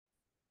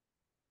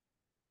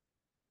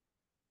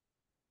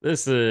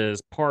This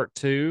is part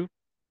two,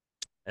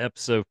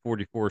 episode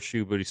 44,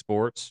 Shoe Booty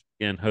Sports.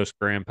 Again, host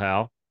Graham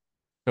Powell,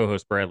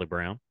 co-host Bradley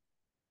Brown.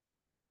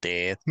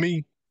 That's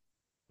me.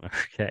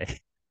 Okay.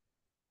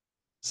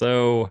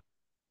 So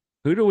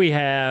who do we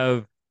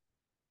have?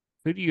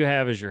 Who do you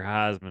have as your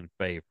Heisman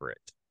favorite?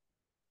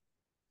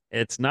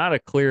 It's not a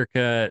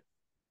clear-cut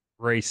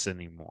race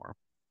anymore.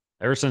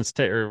 Ever since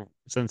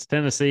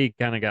Tennessee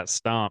kind of got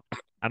stomped,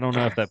 I don't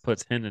know if that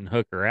puts Hendon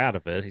Hooker out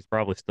of it. He's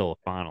probably still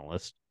a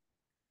finalist.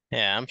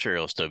 Yeah, I'm sure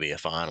he'll still be a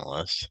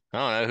finalist.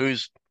 I don't know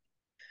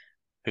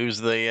who's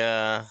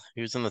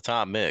in the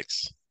top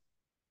mix.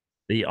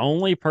 The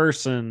only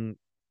person,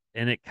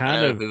 and it I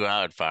kind know of, who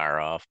I would fire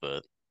off,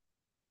 but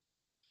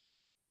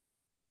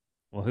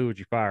well, who would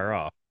you fire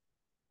off?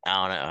 I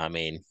don't know. I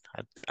mean,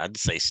 I'd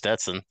say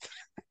Stetson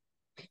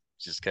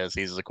just because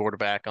he's the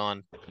quarterback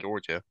on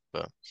Georgia,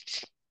 but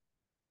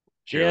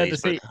Yeah, surely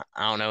he's does put. he?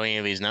 I don't know any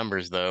of these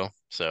numbers though,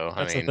 so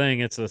I That's the mean, thing.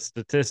 It's a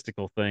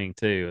statistical thing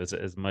too,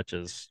 as much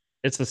as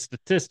it's a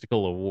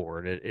statistical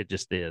award. It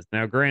just is.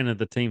 Now, granted,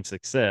 the team's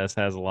success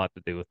has a lot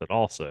to do with it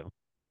also,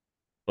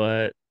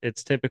 but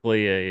it's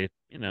typically a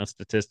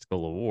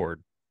statistical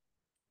award.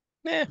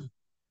 yeah,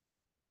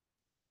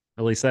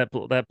 At least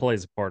that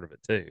plays a part of it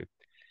too.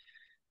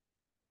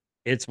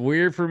 It's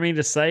weird for me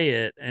to say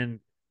it, and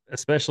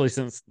especially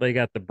since they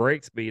got the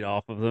brakes beat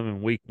off of them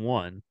in week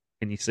one.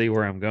 Can you see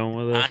where I'm going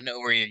with it? I know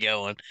where you're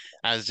going.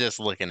 I was just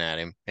looking at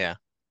him. Yeah,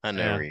 I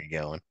know Yeah, where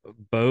you're going.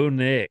 Bo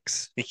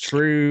Nix,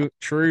 true.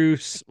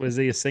 Was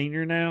he a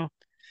senior now?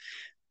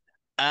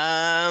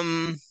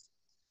 Um,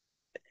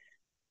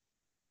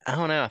 I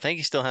don't know. I think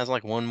he still has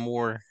like one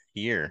more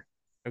year.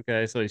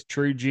 Okay, so he's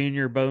true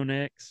junior Bo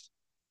Nix.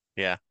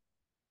 Yeah.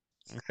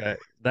 Okay,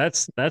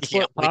 that's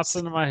Yeah, what pops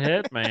into my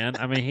head, man.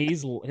 I mean,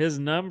 his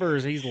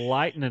numbers, he's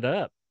lighting it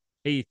up.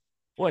 He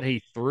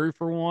he threw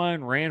for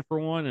one, ran for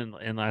one,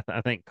 and I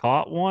think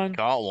caught one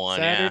caught one.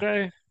 Yeah.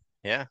 Saturday.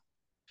 Yeah.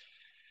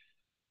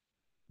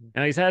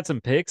 Now he's had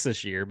some picks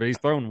this year, but he's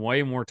thrown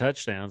way more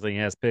touchdowns than he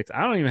has picks.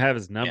 I don't even have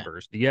his Yeah.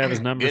 numbers. Do you have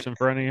his numbers Good in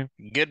front of you?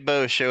 good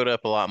bow showed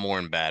up a lot more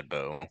than bad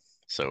bow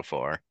so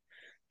far.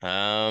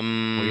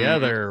 Well, yeah,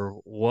 Um, they're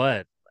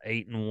what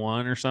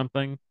 8-1 or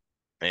something,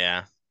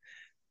 yeah.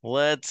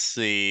 Let's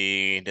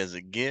see. Is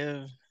it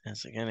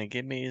gonna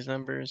give me his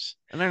numbers?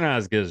 and they're not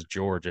as good as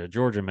Georgia.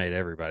 Georgia has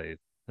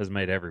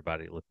made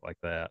everybody look like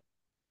that.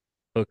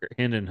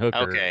 Hendon Hooker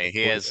Okay,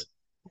 included.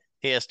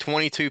 he has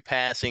 22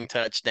 passing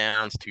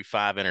touchdowns to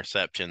 5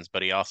 interceptions,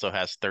 but he also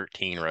has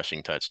 13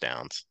 rushing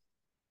touchdowns.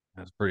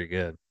 That's pretty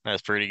good.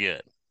 That's pretty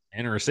good.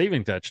 And a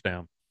receiving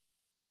touchdown.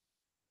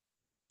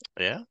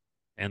 Yeah.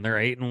 And they're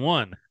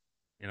 8-1.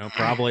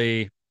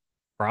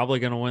 Probably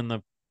going to win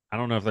the. I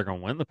don't know if they're going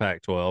to win the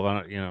Pac-12.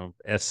 I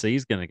don't. SC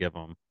is going to give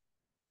them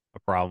a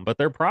problem, but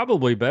they're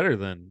probably better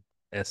than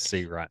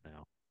SC right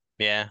now.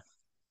 Yeah,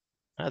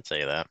 I'd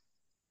say that.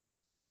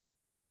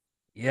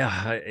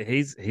 Yeah,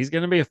 he's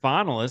going to be a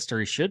finalist, or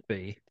he should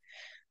be.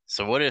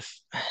 So what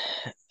if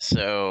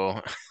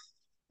so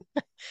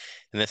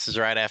and this is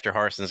right after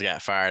Harson's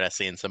got fired. I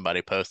seen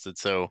somebody posted.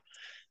 So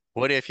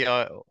what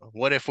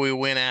if we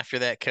win after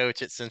that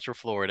coach at Central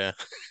Florida?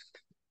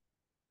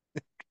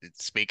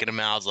 Speaking of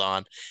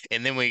Malzahn,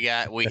 and then we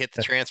hit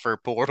the transfer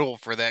portal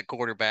for that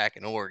quarterback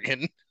in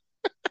Oregon.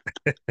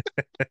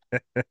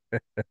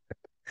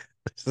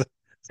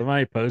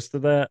 Somebody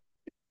posted that.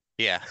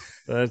 Yeah.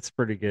 That's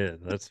pretty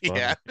good. That's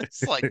Yeah. funny.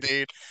 It's like,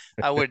 dude,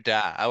 I would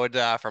die. I would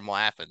die from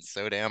laughing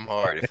so damn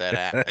hard if that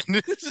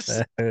happened.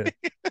 It's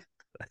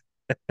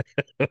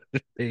That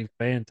would be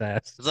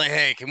fantastic. like,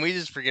 hey, can we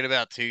just forget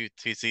about two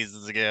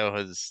seasons ago?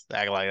 Just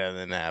act like that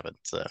didn't happen.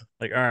 So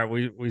Like, all right,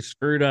 we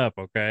screwed up,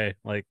 okay?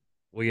 Like,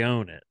 we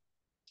own it.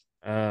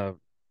 Uh,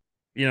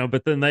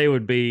 but then they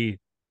would be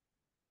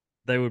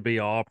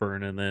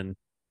Auburn, and then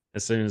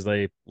as soon as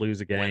they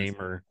lose a win game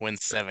or win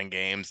 7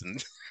 games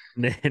and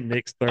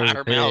Nix throws a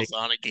fire pick,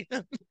 Malzahn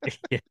again.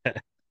 yeah, as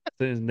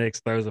soon as Nix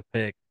throws a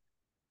pick,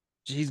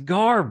 she's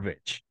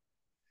garbage.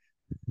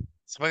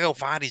 Somebody go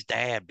find his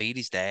dad, beat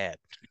his dad.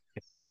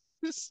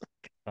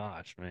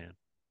 Gosh, man,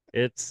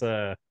 it's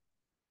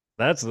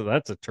that's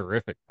a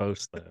terrific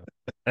post though.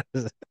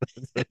 That's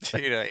a,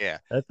 Dude, yeah,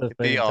 that's a it'd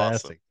be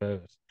awesome fantastic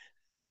post.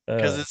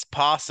 because Uh, it's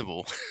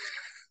possible.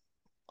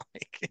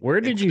 Like where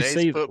in did you today's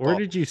see where football,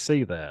 did you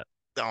see that?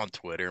 on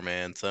Twitter,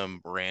 man, some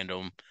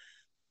random.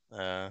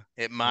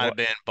 It might have What?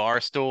 been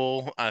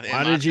Barstool. It Why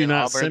might did have you been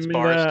not send Auburn's me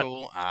that?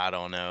 Barstool. I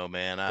don't know,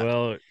 man.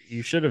 Well,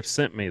 you should have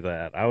sent me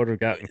that. I would have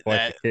gotten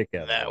quite the That kick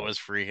out of that that. was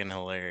freaking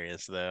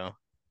hilarious, though.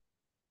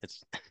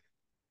 It's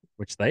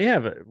Which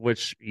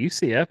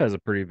UCF has a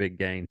pretty big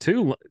gain.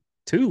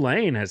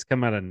 Tulane has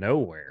come out of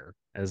nowhere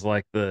as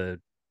like the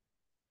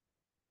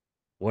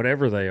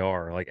whatever they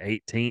are, like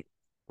 18th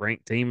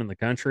ranked team in the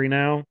country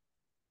now.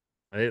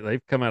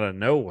 They've come out of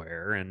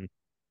nowhere, and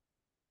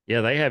yeah,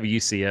 they have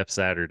UCF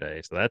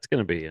Saturday, so that's going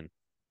to be an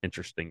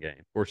interesting game.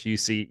 Of course,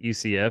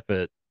 UCF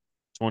at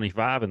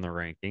 25 in the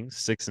rankings,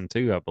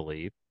 6-2, I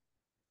believe,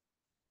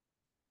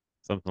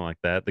 something like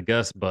that. The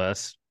Gus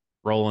Bus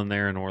rolling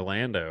there in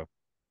Orlando.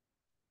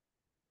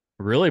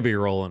 really be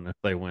rolling if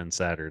they win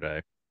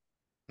Saturday.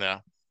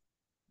 No.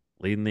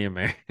 Leading the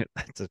American.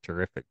 That's a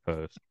terrific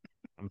post.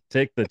 I'm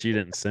ticked that you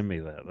didn't send me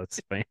that.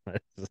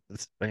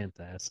 That's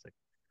fantastic.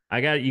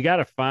 You got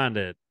to find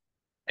it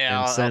Yeah, and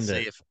I'll send see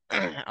it.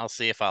 if I'll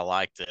see if I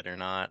liked it or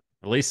not.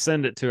 At least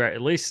send it to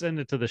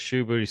the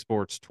Shoe Booty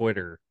Sports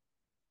Twitter,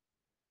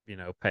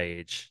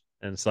 page,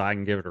 and so I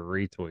can give it a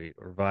retweet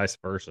or vice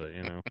versa,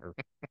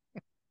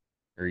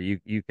 or you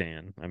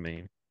can. I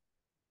mean,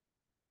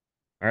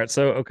 all right.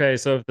 So okay,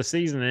 so if the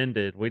season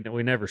ended, we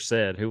never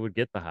said who would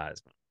get the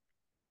Heisman.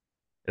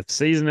 If the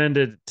season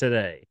ended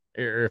today,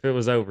 or if it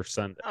was over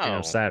Sunday,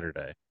 Oh,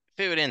 Saturday,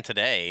 if it would end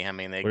today, I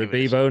mean, they would it give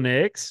it be to Bo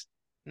Nix?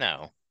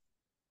 no,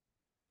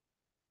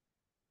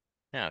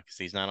 no, because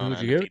he's not Who on an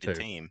would you go undefeated to?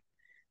 team.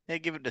 They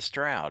give it to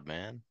Stroud,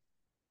 man.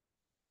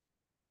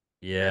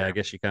 Yeah, I Or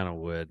guess you kind of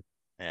would.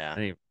 yeah, I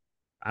didn't,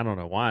 I don't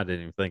know why I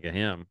didn't even think of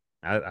him.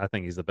 I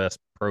think he's the best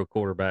pro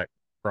quarterback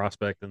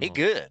prospect in he the.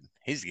 good.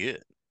 He's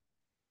good,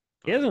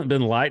 He but hasn't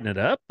been lighting it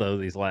up though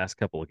these last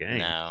couple of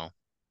games, no,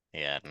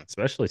 he hadn't.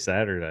 especially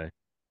Saturday.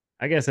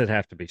 I guess it'd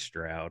have to be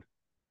Stroud.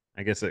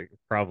 I guess it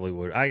probably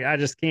would. I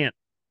just can't.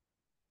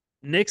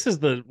 Nix is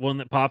the one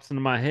that pops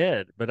into my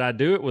head, but I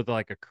do it with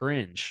like a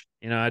cringe.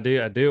 I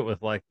do it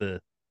with like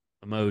the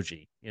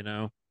emoji.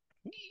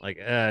 Like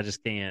I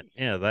just can't.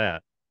 Yeah,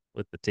 that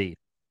with the teeth.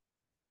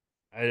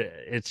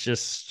 It's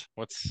just.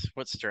 What's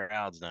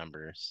Stroud's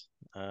numbers?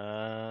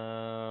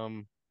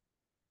 I'm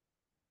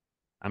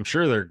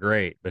sure they're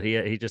great, but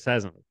he just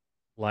hasn't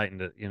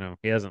lightened it.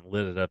 He hasn't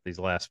lit it up these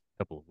last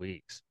couple of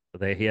weeks.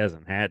 But he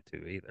hasn't had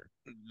to either.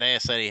 They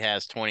said he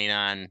has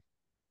 29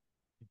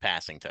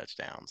 passing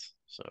touchdowns,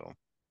 so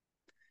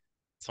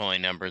it's the only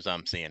numbers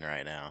I'm seeing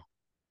right now.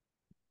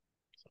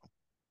 So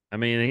I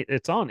mean,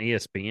 it's on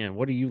ESPN.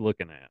 What are you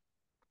looking at?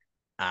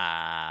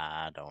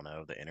 I don't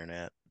know the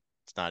internet.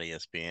 It's not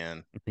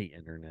ESPN. The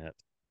internet.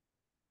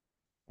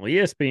 Well,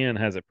 ESPN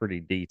has it pretty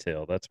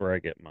detailed. That's where I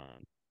get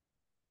mine.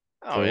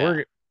 Oh So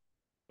yeah,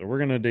 we're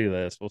gonna do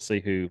this. We'll see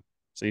who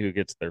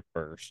gets there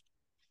first.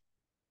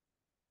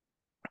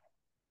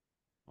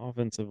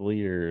 Offensive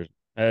leaders.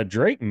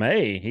 Drake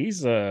May.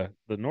 He's the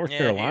North yeah,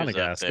 he Carolina was up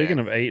guy. Speaking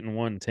there. of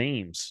 8-1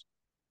 teams,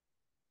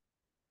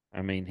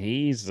 I mean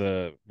he's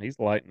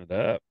lighting it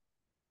up.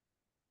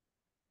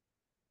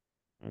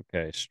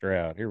 Okay,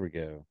 Stroud. Here we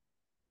go.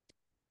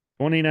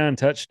 29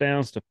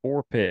 touchdowns to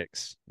 4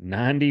 picks,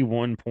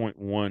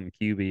 91.1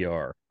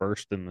 QBR,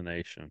 first in the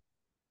nation.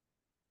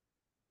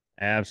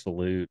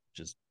 Absolute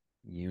just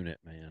unit,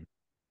 man.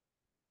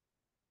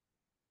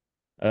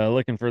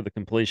 Looking for the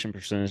completion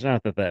percentage.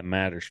 Not that that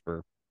matters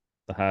for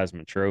the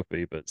Heisman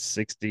Trophy, but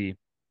 68%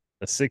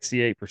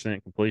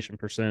 completion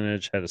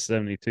percentage, had a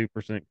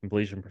 72%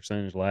 completion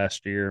percentage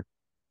last year.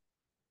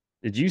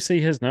 Did you see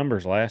his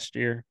numbers last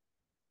year,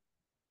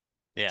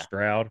 Yeah,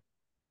 Stroud?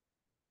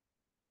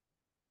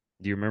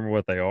 Do you remember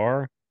what they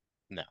are?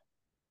 no.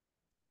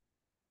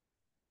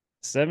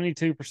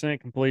 72%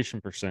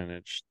 completion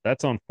percentage.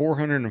 That's on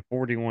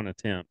 441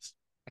 attempts,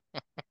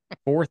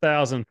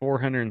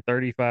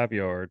 4,435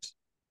 yards,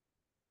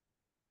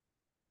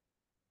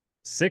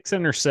 6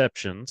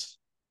 interceptions,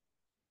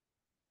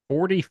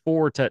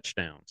 44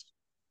 touchdowns.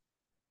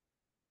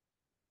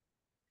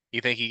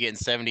 You think he getting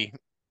 70?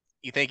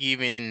 You think he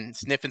even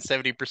sniffing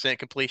 70%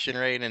 completion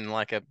rate in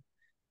like a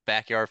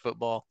backyard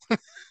football?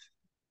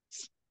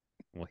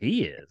 Well,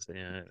 he is.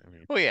 Yeah, I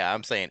mean, Well, yeah,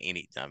 I'm saying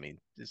any. I mean,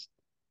 just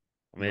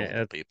I mean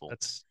normal people.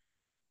 that's.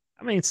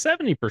 I mean,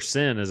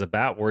 70% is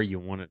about where you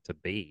want it to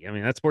be. I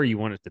mean, that's where you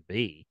want it to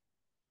be.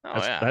 Oh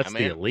That's yeah, I that's the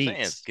mean, I'm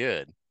saying it's elites.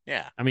 good.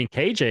 Yeah, I mean,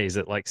 KJ's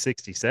at like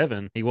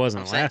 67. He I'm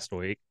wasn't saying last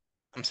week.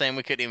 I'm saying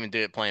we couldn't even do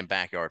it playing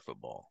backyard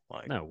football.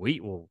 Like, No, we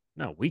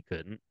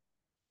couldn't.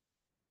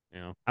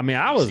 I mean,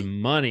 I you was see,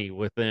 money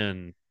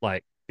within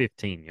like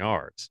 15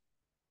 yards.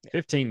 yeah,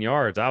 15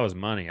 yards, I was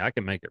money. I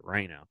could make it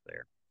rain out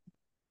there.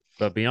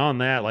 But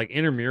beyond that, like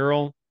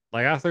intramural,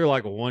 like I threw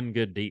like one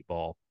good deep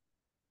ball.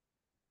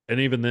 And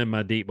even then,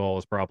 my deep ball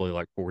was probably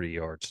like 40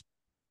 yards.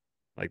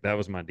 Like that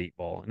was my deep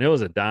ball. And it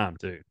was a dime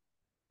too.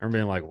 I'm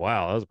being like,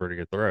 wow, that was a pretty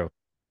good throw.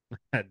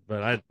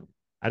 But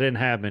I didn't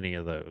have many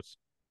of those.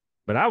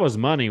 But I was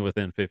money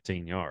within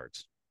 15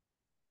 yards.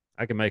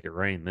 I could make it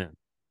rain then.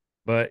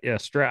 But yeah,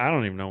 I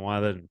don't even know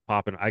why that didn't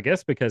pop in. I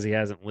guess because he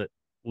hasn't lit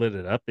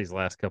it up these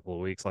last couple of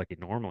weeks like he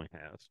normally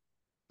has.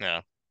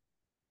 no,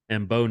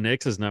 And Bo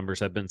Nix's numbers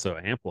have been so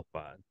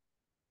amplified.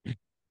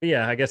 But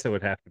yeah, I guess it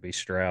would have to be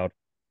Stroud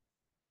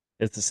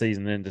if the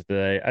season ended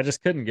today. I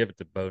just couldn't give it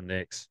to Bo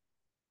Nix.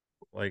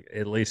 Like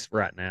at least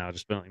right now, I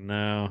just been like,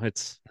 no,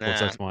 it's of course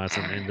nah. that's why it's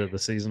an end of the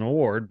season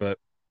award, but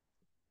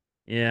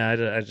yeah,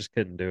 I just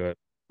couldn't do it.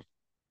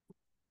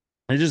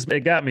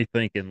 It got me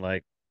thinking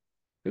like,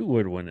 who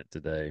would win it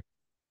today?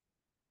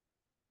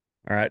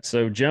 All right,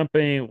 so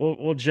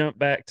we'll jump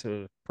back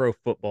to pro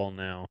football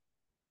now.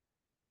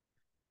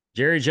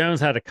 Jerry Jones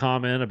had a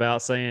comment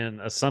about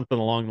saying something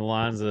along the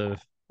lines of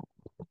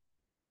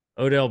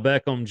Odell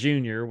Beckham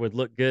Jr. would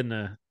look good in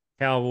a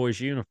Cowboys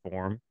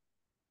uniform.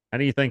 How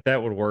do you think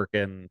that would work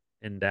in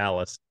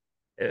Dallas?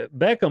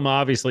 Beckham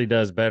obviously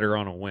does better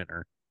on a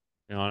winner,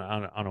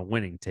 on a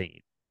winning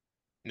team.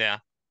 Yeah.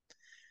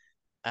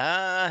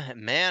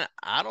 Man,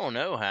 I don't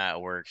know how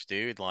it works,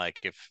 dude. Like,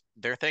 if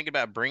they're thinking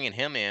about bringing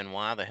him in,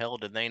 why the hell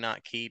did they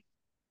not keep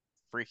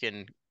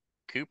freaking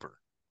Cooper?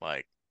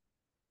 Like,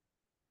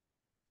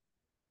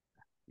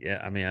 Yeah,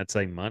 I mean, I'd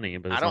say money,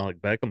 but I it's not don't.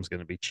 like Beckham's going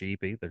to be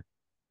cheap either.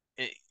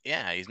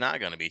 Yeah, he's not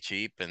going to be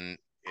cheap, and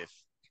if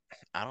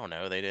I don't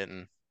know, they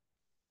didn't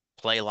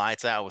play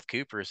lights out with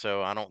Cooper,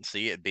 so I don't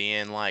see it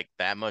being like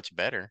that much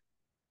better.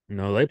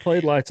 No, they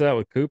played lights out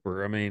with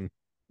Cooper. I mean,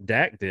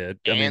 Dak did.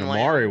 I mean, And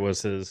Amari Lamb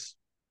was his.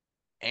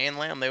 and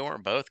Lamb, they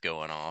weren't both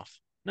going off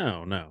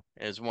No, no.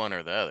 as one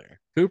or the other.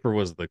 Cooper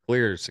was the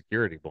clear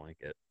security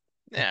blanket,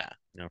 Yeah,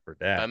 for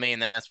but I Dak. mean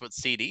that's what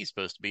CD's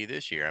supposed to be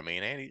this year. I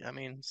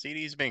mean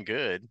CD's been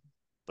good,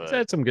 He's but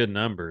had some good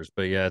numbers,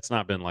 but yeah, it's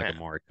not been like yeah,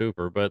 Amari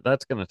Cooper, but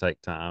that's going to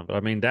take time. But I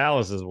mean,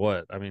 Dallas is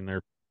what? I mean,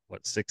 they're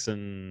what,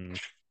 6-2?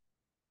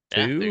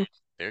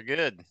 they're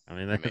good. I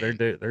mean, I mean,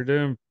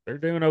 they're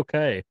doing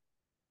okay.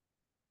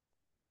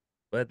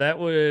 But that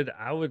would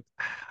I would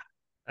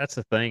that's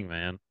the thing,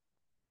 man.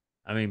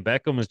 I mean,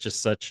 Beckham is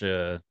just such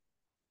a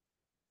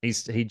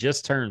he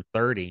just turned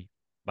 30,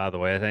 by the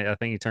way. I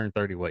think he turned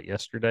 30 what,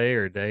 yesterday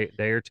or a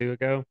day or two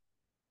ago.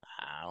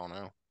 I don't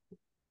know.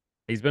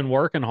 He's been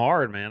working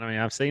hard, man. I mean,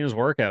 I've seen his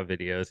workout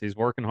videos. He's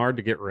working hard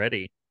to get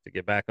ready to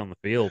get back on the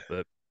field,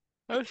 but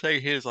I would say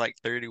he's like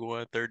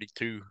 31,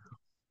 32.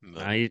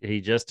 But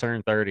he just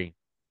turned 30.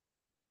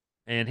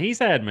 And he's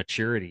had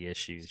maturity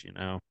issues,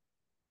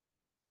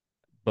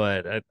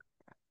 but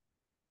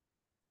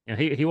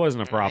he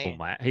wasn't a problem.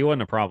 He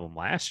wasn't a problem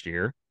last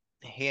year.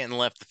 he hadn't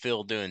left the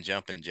field doing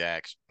jumping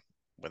jacks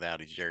without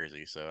his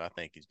jersey, so I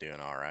think he's doing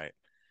all right.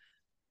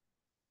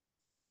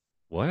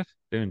 What?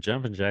 Doing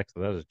jumping jacks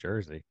without his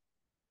jersey?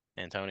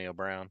 Antonio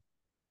Brown.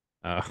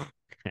 Oh,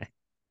 okay.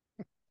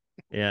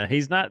 Yeah,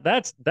 he's not.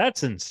 That's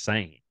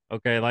insane.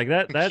 Okay, like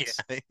Yeah, that that's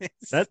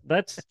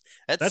that's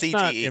that's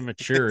not CTE.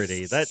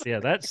 immaturity. That's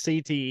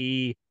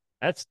CTE.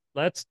 That's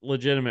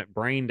legitimate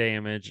brain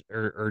damage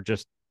or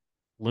just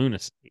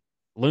lunacy.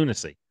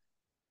 Lunacy.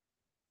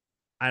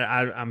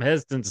 I'm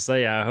hesitant to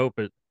say I hope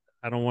it.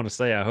 I don't want to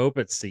say I hope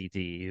it's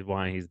CTE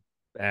why he's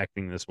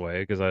acting this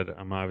way because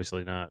I'm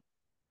obviously not.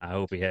 I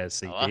hope he has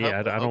Oh, CTE. I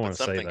I don't hope want it's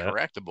to say something that,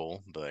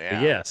 correctable, but but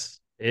yeah. yes,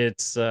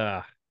 it's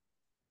yeah.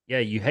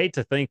 You hate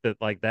to think that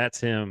like that's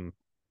him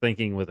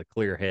thinking with a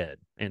clear head,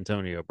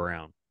 Antonio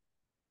Brown.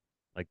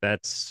 Like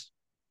that's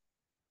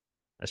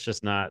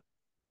just not.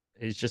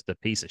 He's just a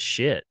piece of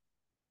shit.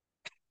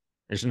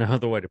 There's no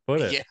other way to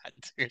put it. Yeah,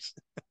 there's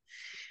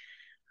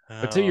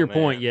But to oh your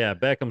point, man. yeah,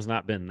 Beckham's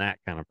not been that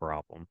kind of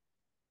problem.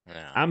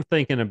 No. I'm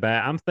thinking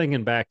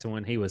back to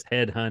when he was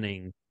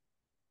headhunting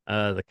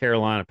the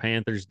Carolina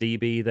Panthers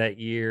DB that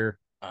year,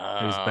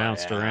 who's Oh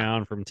bounced yeah.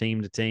 around from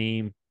team to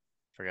team.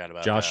 Forgot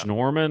about Josh that.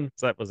 Norman,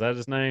 was that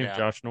his name? Yeah.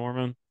 Josh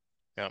Norman.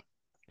 Yep.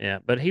 Yeah,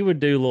 but he would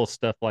do little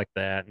stuff like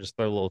that and just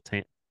throw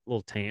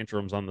little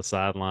tantrums on the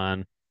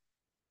sideline.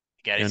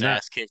 He got his Not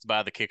ass kicked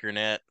by the kicker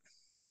net.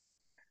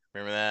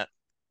 Remember that?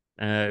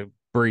 uh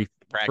brief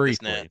The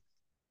practice net. briefly.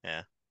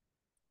 Yeah.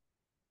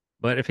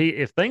 But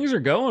if things are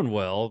going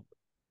well,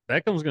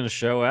 Beckham's going to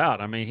show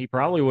out. I mean, he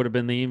probably would have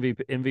been the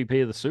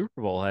MVP of the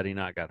Super Bowl had he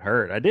not got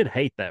hurt. I did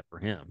hate that for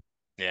him.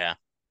 Yeah.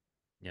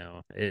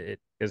 It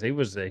because he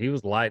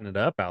was lighting it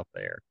up out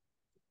there,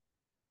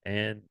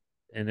 and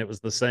it was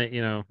the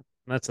same.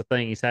 That's the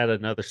thing. He's had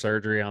another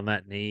surgery on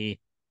that knee.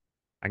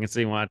 I can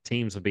see why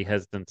teams would be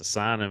hesitant to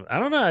sign him. I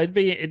don't know. It'd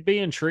be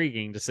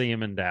intriguing to see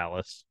him in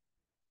Dallas.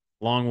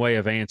 Long way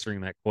of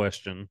answering that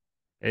question.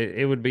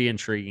 It would be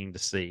intriguing to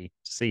see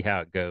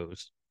how it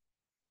goes.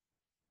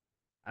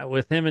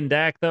 With him and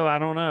Dak, though, I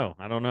don't know.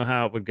 I don't know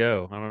how it would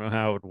go. I don't know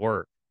how it would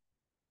work.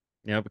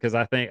 Because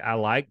I think I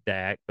like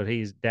Dak, but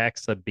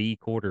Dak's a B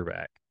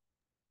quarterback.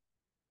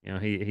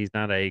 He's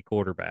not a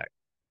quarterback.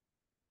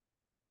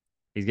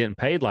 He's getting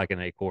paid like an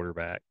A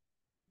quarterback,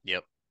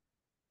 Yep.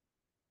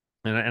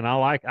 and I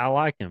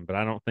like him, but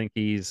I don't think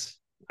he's.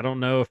 I don't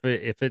know if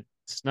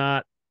it's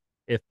not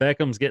if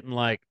Beckham's getting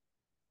like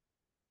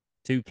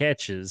two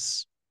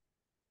catches.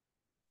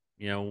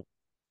 You know,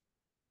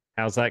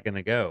 how's that going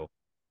to go?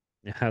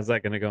 How's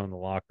that going to go in the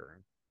locker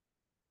room?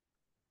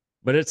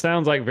 But it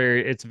sounds like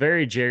it's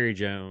very Jerry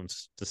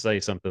Jones to say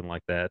something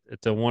like that,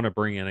 to want to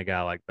bring in a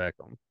guy like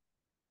Beckham.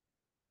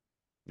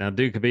 Now,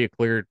 Duke could be a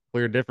clear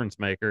difference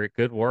maker. It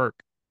could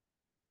work,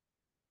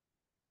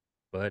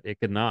 but it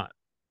could not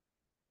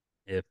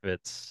if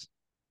it's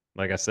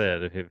like I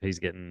said, if he's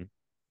getting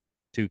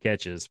two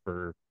catches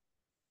for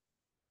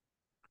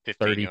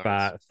 15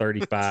 yards.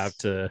 35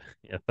 to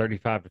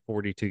 35 to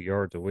 42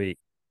 yards a week.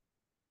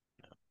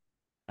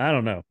 I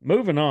don't know.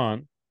 Moving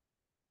on.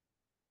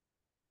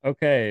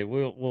 Okay,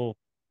 we'll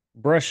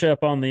brush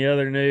up on the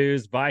other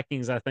news.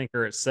 Vikings, I think,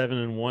 are at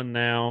 7-1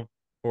 now. Of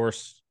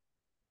course,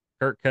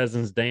 Kirk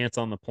Cousins dance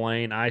on the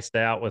plane, iced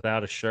out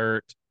without a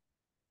shirt.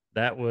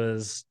 That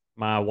was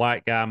my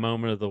white guy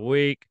moment of the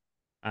week.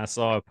 I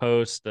saw a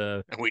post.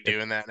 Are we If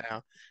doing that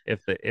now?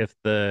 if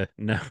the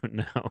no,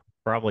 no,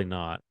 probably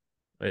not.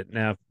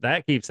 Now, if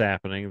that keeps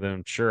happening,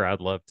 then sure,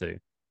 I'd love to.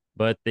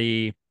 But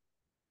the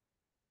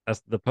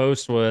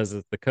post was,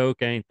 if the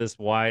Coke ain't this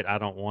white, I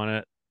don't want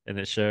it. And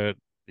it showed,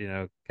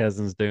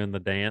 Cousins doing the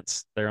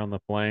dance there on the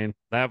plane.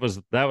 That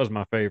was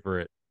my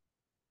favorite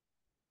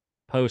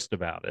post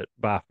about it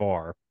by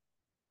far.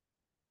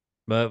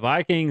 But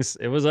Vikings,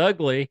 it was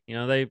ugly.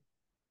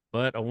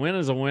 But a win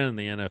is a win in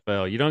the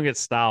NFL. You don't get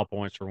style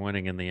points for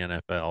winning in the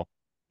NFL.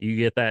 You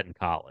get that in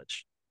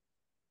college.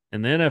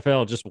 In the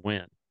NFL, just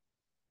win.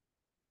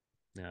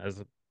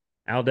 As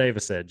Al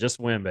Davis said, just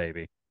win,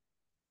 baby.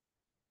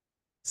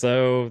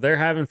 So they're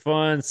having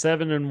fun.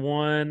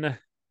 7-1.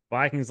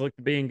 Vikings look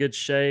to be in good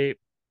shape.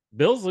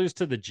 Bills lose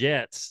to the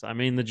Jets. I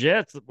mean, the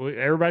Jets.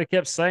 Everybody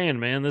kept saying,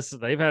 "Man,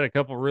 they've had a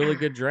couple really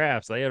good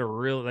drafts. They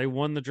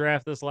won the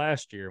draft this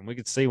last year, and we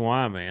could see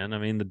why, man. I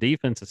mean, the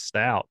defense is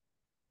stout.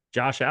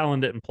 Josh Allen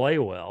didn't play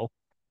well,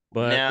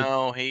 but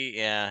No,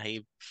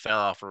 he fell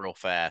off real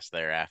fast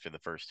there after the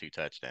first two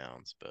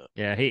touchdowns, but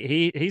yeah,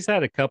 he's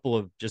had a couple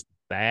of just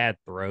bad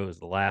throws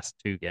the last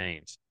two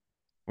games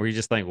where you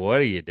just think, what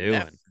are you that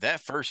doing?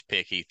 that first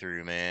pick he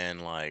threw, man,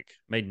 like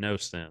Made no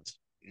sense.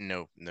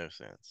 no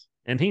sense.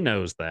 And he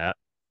knows that.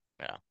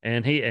 Yeah.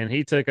 And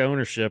he took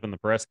ownership in the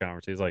press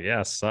conference. He's like, "Yeah,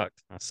 I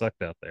sucked. I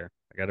sucked out there.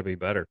 I got to be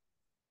better."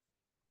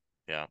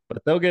 Yeah.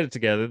 But they'll get it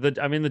together.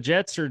 I mean, the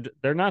Jets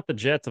they're not the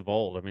Jets of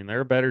old. I mean,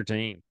 they're a better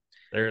team.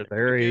 They're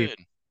They're pretty they're a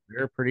good.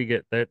 they're pretty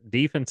good. Their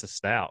defense is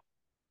stout.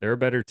 They're a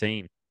better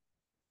team.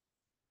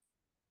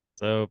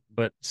 So,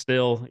 but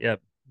still, yeah,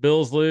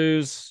 Bills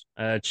lose.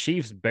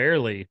 Chiefs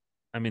barely.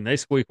 I mean, they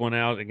squeak one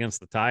out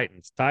against the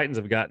Titans. Titans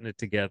have gotten it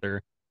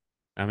together.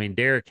 I mean,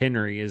 Derrick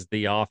Henry is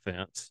the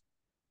offense.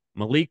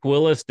 Malik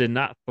Willis did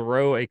not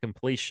throw a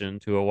completion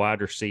to a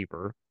wide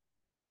receiver.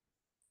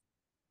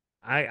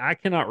 I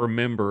cannot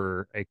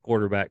remember a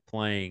quarterback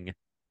playing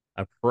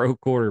a pro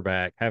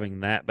quarterback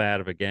having that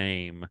bad of a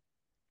game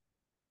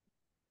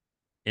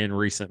in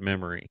recent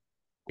memory.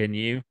 Can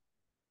you?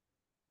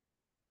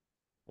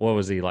 What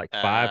was he, like,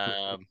 5 for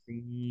I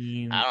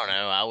 14? don't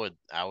know.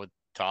 I would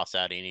toss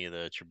out any of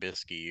the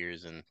Trubisky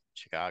years in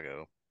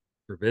Chicago.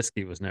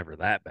 Trubisky was never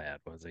that bad,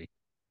 was he?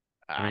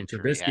 I mean,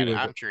 Trubisky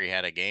I'm sure he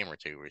had a game or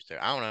two where he's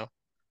there. I don't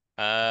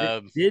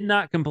know. did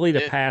not complete a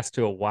Did pass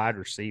to a wide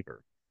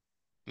receiver.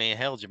 man,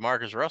 hell,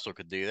 Jamarcus Russell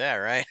could do that,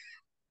 right?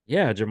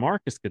 Yeah,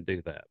 Jamarcus could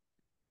do that.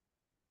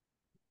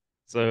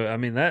 So I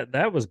mean,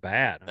 that was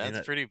bad. I mean,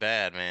 That's pretty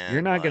bad,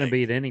 you're man. not going to Like,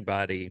 beat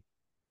anybody,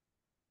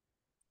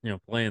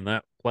 playing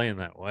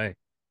that way.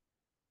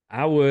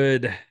 I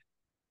would,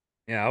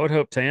 yeah, I would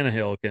hope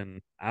Tannehill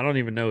can. I don't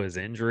even know his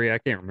injury. I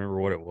can't remember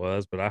what it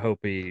was, but I'm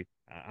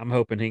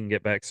hoping he can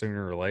get back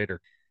sooner or later.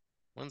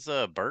 when's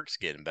Burks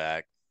getting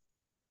back?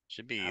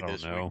 Should I be don't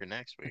this week know. or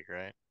next week,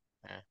 right?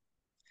 Yeah.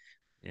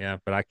 Yeah,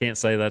 but I can't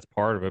say that's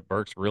part of it.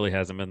 Burks really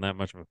hasn't been that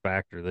much of a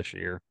factor this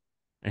year,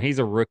 and he's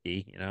a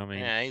rookie. I mean,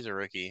 Yeah, he's a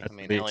rookie. I that's to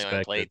mean, be hell, he only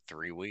expected. played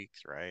 3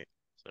 weeks, right?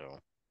 So,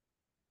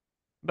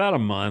 About a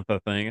month, I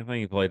think. I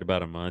think he played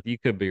about a month. You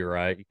could be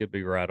right. You could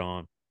be right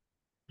on.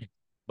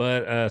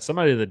 But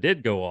somebody that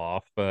did go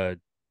off,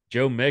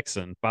 Joe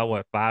Mixon, by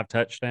what, 5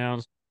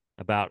 touchdowns,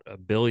 about a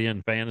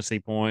billion fantasy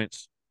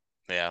points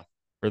yeah,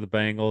 for the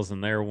Bengals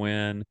and their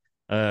win.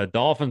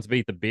 Dolphins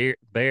beat the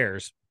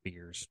Bears.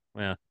 Bears.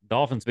 Yeah,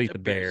 Dolphins beat the the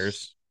Bears.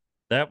 Bears.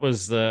 That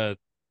was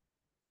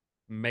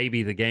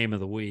maybe the game of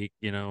the week.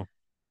 Yeah,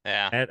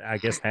 I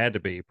guess had to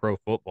be pro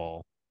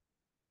football.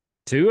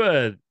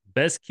 Tua,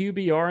 best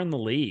QBR in the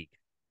league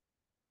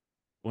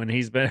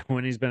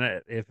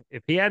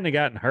if he hadn't have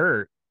gotten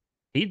hurt,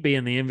 he'd be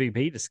in the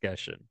MVP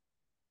discussion.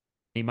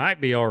 He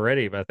might be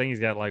already, but I think he's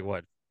got, like,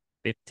 what,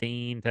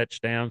 15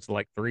 touchdowns,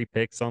 like 3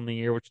 picks on the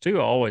year, which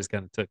Tua always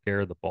kind of took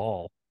care of the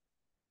ball.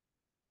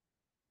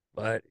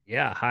 But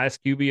yeah,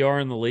 highest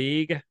QBR in the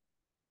league.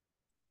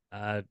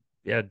 Uh,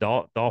 yeah,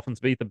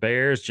 Dolphins beat the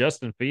Bears.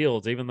 Justin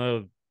Fields, even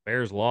though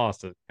Bears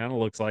lost, it kind of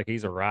looks like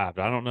he's arrived.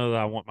 I don't know that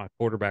I want my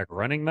quarterback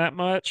running that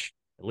much,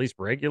 at least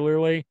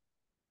regularly,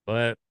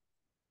 but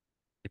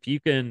if you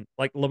can,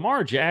 like,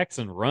 Lamar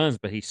Jackson runs,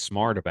 but he's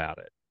smart about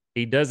it.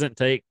 He doesn't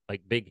take,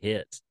 like, big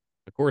hits.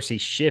 Of course,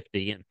 he's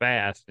shifty and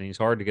fast, and he's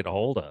hard to get a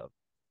hold of.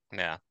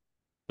 yeah,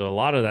 So a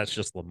lot of that's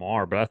just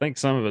Lamar, but I think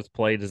some of it's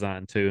play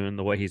design too, and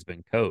the way he's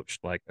been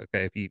coached. Like,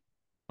 okay, if you,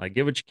 like,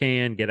 get what you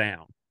can, get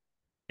down,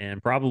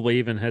 and probably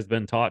even has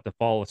been taught to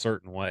fall a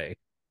certain way.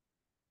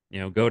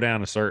 Go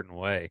down a certain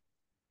way.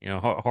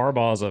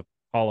 Harbaugh's a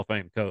Hall of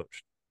Fame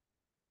coach,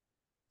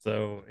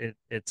 so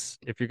it's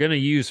if you're going to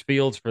use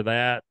Fields for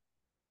that,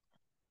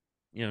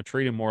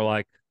 treat him more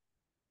like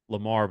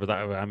Lamar. But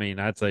I mean,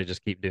 I'd say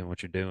just keep doing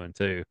what you're doing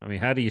too. I mean,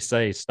 how do you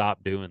say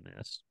stop doing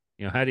this?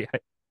 How do you?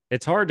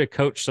 It's hard to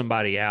coach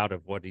somebody out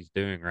of what he's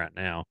doing right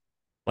now.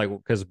 Like,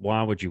 because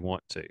why would you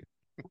want to?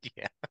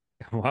 yeah.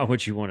 Why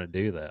would you want to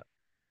do that?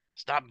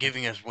 Stop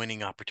giving us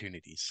winning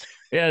opportunities.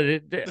 Yeah,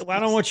 I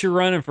don't want you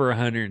running for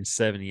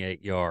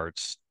 178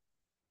 yards.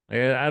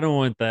 I don't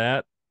want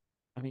that.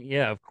 I mean,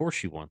 yeah, of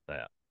course you want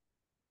that.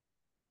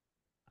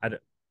 Of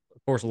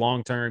course,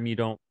 long term, you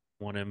don't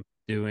want him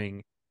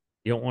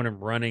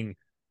running.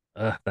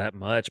 that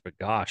much, but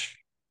gosh,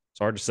 it's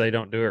hard to say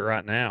don't do it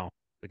right now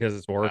because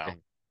it's Wow.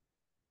 working.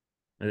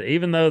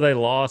 Even though they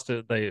lost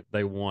it,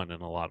 they won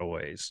in a lot of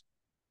ways.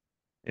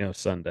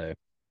 Sunday.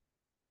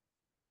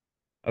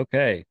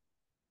 Okay,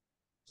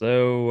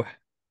 so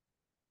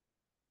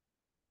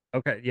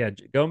okay, yeah,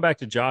 going back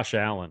to Josh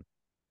Allen.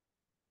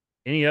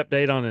 Any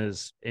update on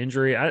his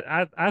injury?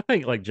 I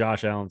think like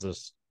Josh Allen's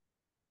just.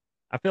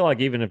 I feel like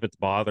even if it's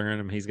bothering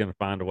him, he's going to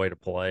find a way to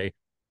play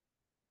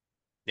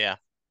Yeah,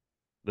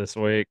 this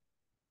week.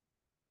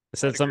 It I'd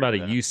said agree something with about a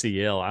that.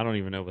 UCL. I don't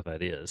even know what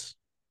that is.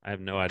 I have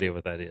no idea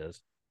what that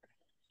is.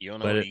 You don't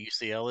know But what a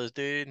UCL is,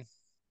 dude?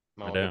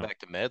 Might I want to go don't. back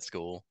to med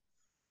school.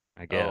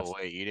 I Oh, guess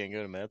wait, you didn't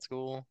go to med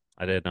school?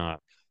 I did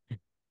not.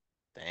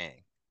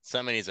 Dang.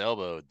 Somebody's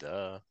elbow,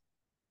 duh.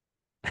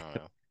 I don't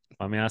know.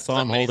 I mean, I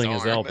saw him Somebody's holding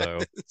his arm.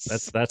 elbow.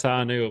 That's how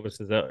I knew it was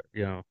his.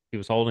 He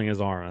was holding his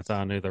arm. That's how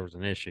I knew there was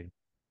an issue.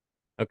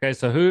 Okay,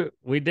 so who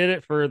we did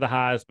it for the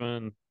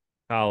Heisman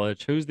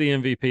college. Who's the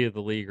MVP of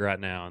the league right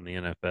now in the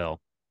NFL?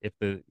 If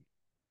the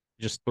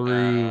just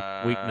through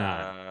week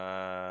 9.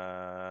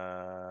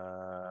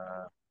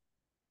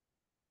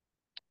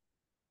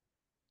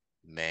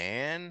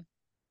 Man.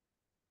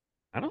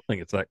 I don't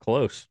think it's that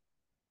close,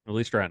 at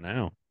least right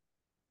now.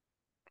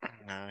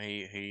 No,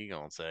 he you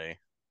gonna say?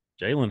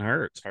 Jalen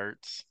Hurts.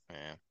 Hurts.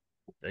 Yeah.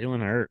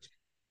 Jalen Hurts.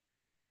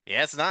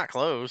 Yeah, it's not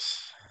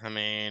close. I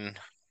mean,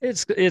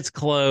 It's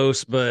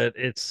close, but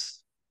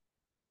it's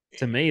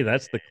to me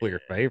that's the clear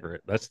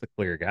favorite. That's the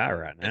clear guy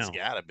right it's now.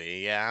 gotta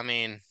be. Yeah, I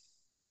mean,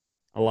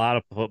 A lot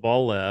of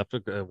football left.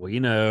 We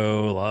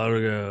know a lot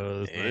of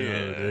goes.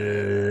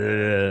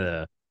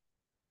 yeah.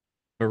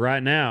 But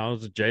right now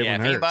it's Yeah, Jalen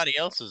if Hurts. anybody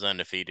else was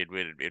undefeated,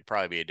 it'd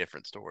probably be a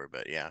different story.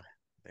 But yeah,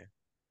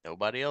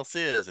 nobody else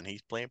is, and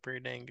he's playing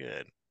pretty dang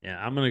good.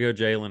 Yeah, I'm gonna go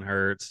Jalen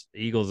Hurts.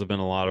 Eagles have been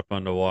a lot of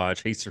fun to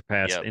watch. He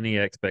surpassed Yep, any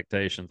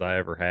expectations I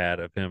ever had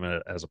of him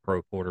as a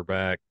pro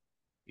quarterback.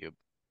 yep.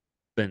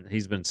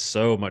 He's been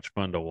so much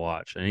fun to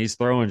watch, and he's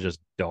throwing just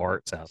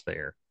darts out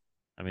there.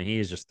 I mean, he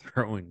is just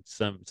throwing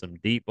some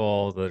deep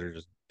balls that are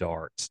just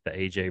darts to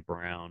AJ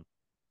Brown.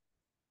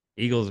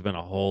 Eagles have been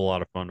a whole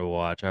lot of fun to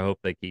watch. I hope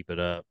they keep it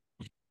up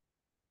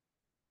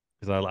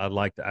because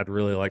I'd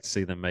really like to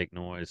see them make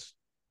noise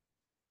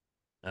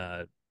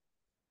uh,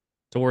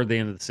 toward the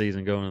end of the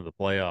season, going into the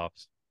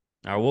playoffs.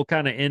 All right, we'll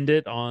kind of end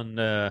it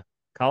on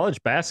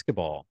college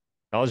basketball.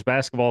 College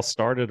basketball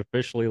started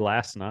officially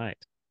last night.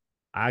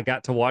 I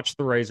got to watch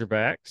the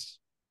Razorbacks.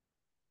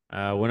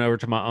 Went over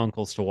to my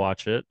uncle's to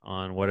watch it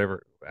on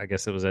whatever, I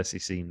guess it was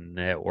SEC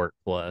Network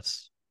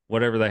Plus.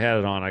 Whatever they had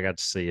it on, I got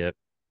to see it.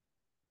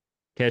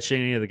 Catch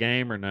any of the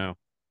game or no?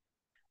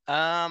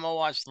 I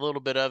watched a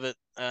little bit of it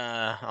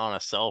on a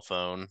cell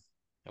phone.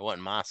 It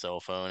wasn't my cell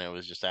phone. It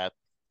was just at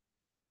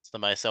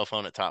somebody's cell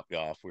phone at Top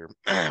Golf. We were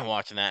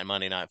watching that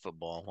Monday Night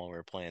Football while we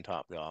were playing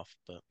Top Golf.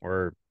 But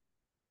Or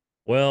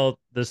well,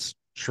 this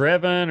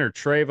Trevon or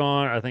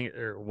Trayvon, I think,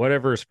 or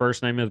whatever his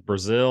first name is,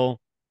 Brazil,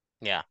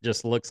 yeah,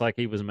 just looks like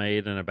he was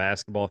made in a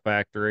basketball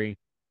factory.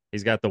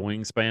 He's got the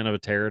wingspan of a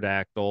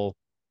pterodactyl.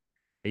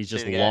 He's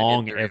see just the guy who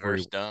did long the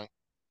every. reverse dunk.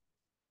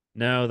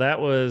 No, that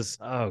was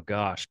oh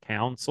gosh,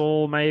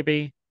 Council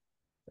maybe.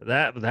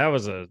 That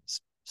was a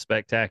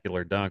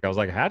spectacular dunk. I was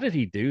like, how did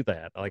he do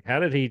that? Like, how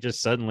did he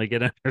just suddenly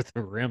get under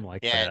the rim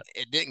like Yeah, that?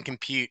 it didn't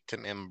compute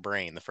to in my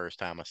brain the first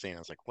time I seen it. I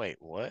was like, wait,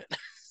 what?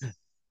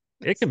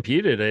 It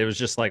computed. It was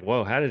just like,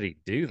 whoa, how did he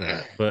do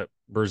that? But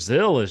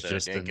Brazil is So it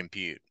just didn't an.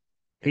 compute.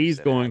 It just He's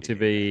said, how going do you to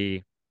do that?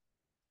 be.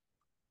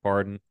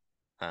 Pardon.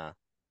 Huh?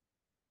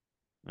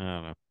 I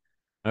don't know.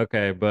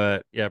 Okay,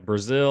 but yeah,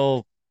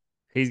 Brazil.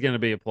 He's going to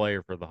be a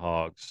player for the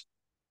Hogs.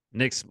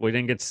 We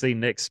didn't get to see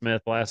Nick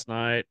Smith last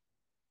night,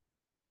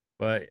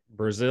 but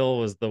Brazil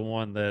was the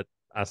one that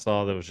I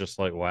saw that was just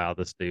like, wow,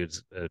 this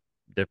dude's a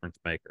difference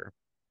maker.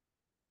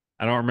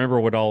 I don't remember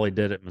what all he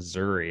did at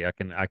Missouri. I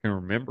can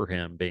remember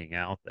him being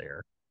out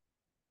there,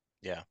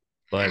 Yeah.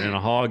 but in a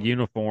Hog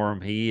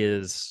uniform,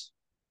 he's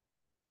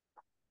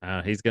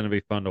going to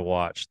be fun to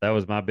watch. That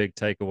was my big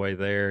takeaway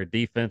there.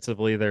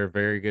 Defensively, they're a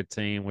very good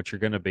team, which you're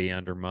going to be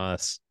under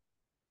Muss.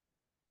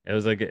 It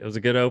was a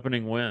good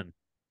opening win.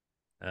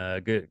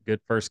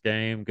 Good first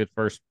game, good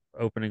first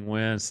opening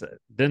wins.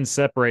 Didn't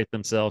separate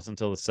themselves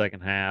until the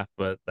second half,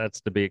 but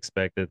that's to be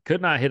expected.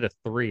 Could not hit a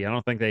three. I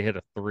don't think they hit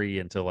a three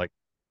until like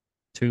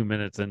 2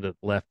 minutes into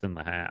left in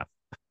the half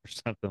or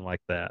something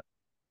like that.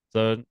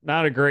 So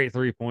not a great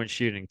 3-point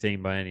shooting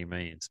team by any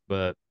means,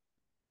 but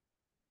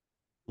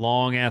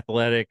long,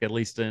 athletic, at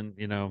least in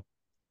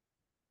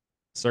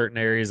certain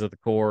areas of the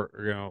court,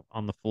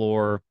 on the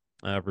floor.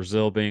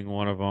 Brazil being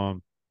one of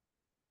them.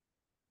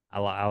 I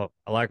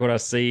like what I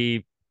see.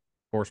 Of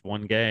course,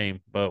 one game,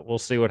 but we'll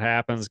see what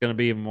happens. It's going to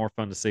be even more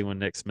fun to see when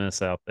Nick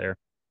Smith's out there.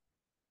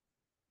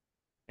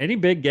 Any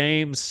big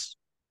games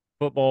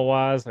football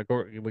wise? Of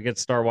course, we get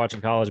to start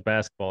watching college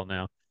basketball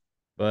now,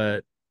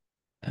 but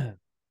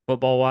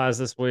football wise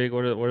this week,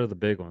 what are the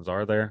big ones?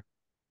 Are there?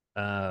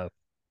 Uh,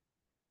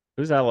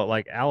 who's out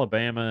like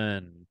Alabama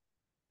and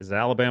is it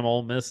Alabama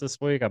Ole Miss this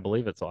week? I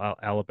believe it's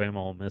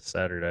Alabama Ole Miss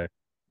Saturday.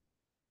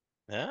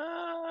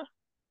 Ah,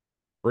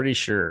 Pretty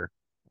sure.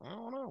 I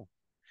don't know.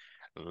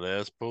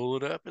 Let's pull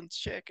it up and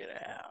check it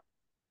out. Of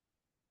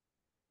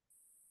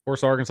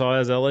course, Arkansas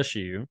has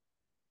LSU.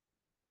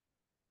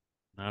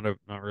 Not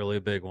really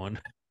a big one.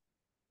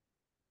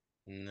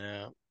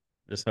 No.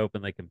 Just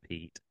hoping they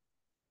compete,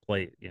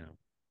 play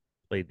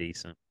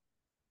decent.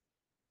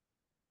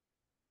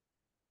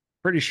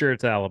 Pretty sure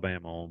it's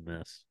Alabama, Ole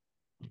Miss.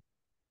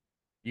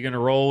 You gonna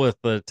roll with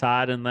the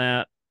Tide in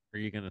that, or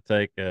you gonna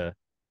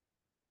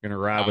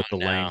ride with the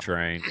lane No.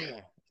 train?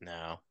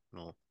 No.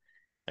 No.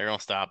 They're gonna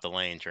stop the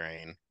lane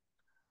train.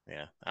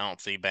 Yeah. I don't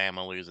see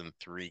Bama losing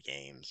 3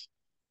 games.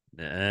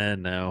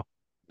 No.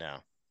 No.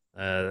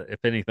 If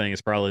anything,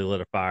 it's probably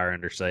lit a fire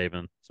under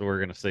Saban. So we're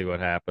gonna see what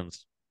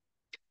happens.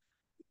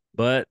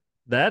 But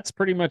that's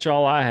pretty much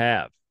all I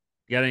have.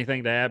 You got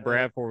anything to add, Uh,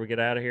 Brad, before we get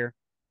out of here?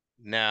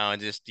 no,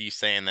 just you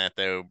saying that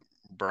though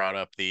brought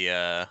up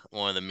the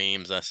one of the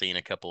memes I seen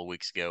a couple of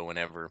weeks ago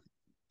whenever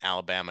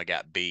Alabama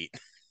got beat.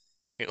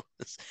 It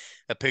was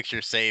a picture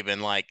of Saban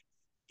like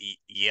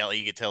yell.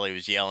 You could tell he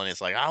was yelling.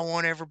 It's like I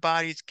want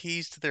everybody's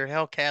keys to their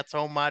Hellcats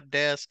on my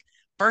desk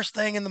first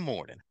thing in the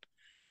morning.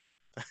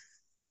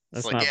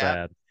 It's That's like not yeah,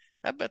 bad.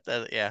 I bet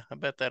that yeah, I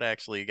bet that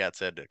actually got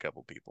said to a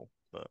couple people.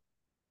 But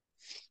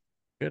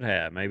Could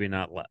have maybe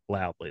not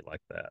loudly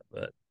like that,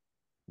 but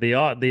the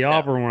no,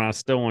 Auburn one, I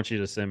still want you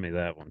to send me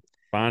that one.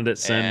 Find it,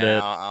 send yeah,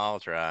 it. I'll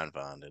try and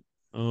find it.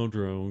 I'll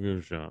try. We'll give it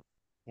a shot.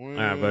 All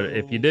right, but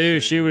if you We'll do,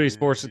 Shooty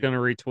Sports is going to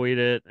see. retweet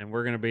it, and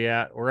we're going to be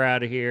out. We're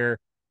out of here.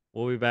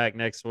 We'll be back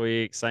next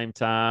week, same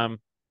time.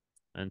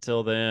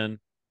 Until then,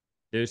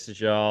 deuces,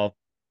 y'all.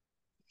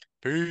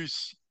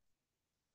 Peace.